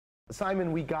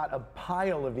Simon, we got a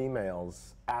pile of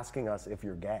emails asking us if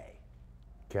you're gay.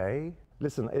 Gay?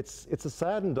 Listen, it's a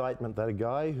sad indictment that a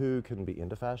guy who can be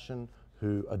into fashion,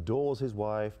 who adores his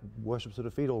wife, worships at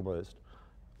her feet almost,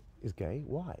 is gay.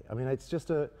 Why? I mean, it's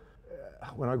just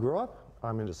when I grew up,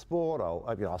 I'm into sport.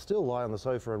 I'll still lie on the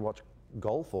sofa and watch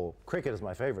golf, or cricket is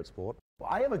my favorite sport. Well,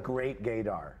 I have a great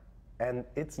gaydar, and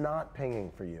it's not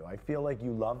pinging for you. I feel like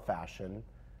you love fashion,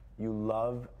 you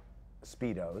love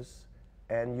Speedos,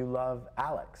 and you love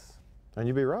Alex. And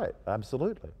you'd be right,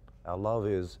 absolutely. Our love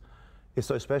is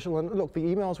so special. And look, the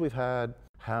emails we've had,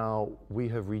 how we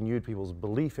have renewed people's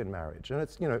belief in marriage. And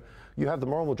it's, you have the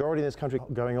moral majority in this country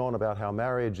going on about how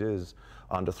marriage is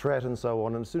under threat and so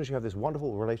on. And as soon as you have this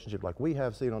wonderful relationship like we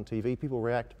have seen on TV, people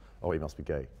react, oh, he must be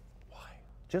gay. Why?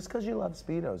 Just because you love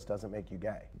Speedos doesn't make you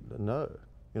gay. No.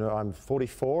 I'm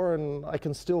 44 and I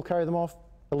can still carry them off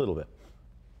a little bit.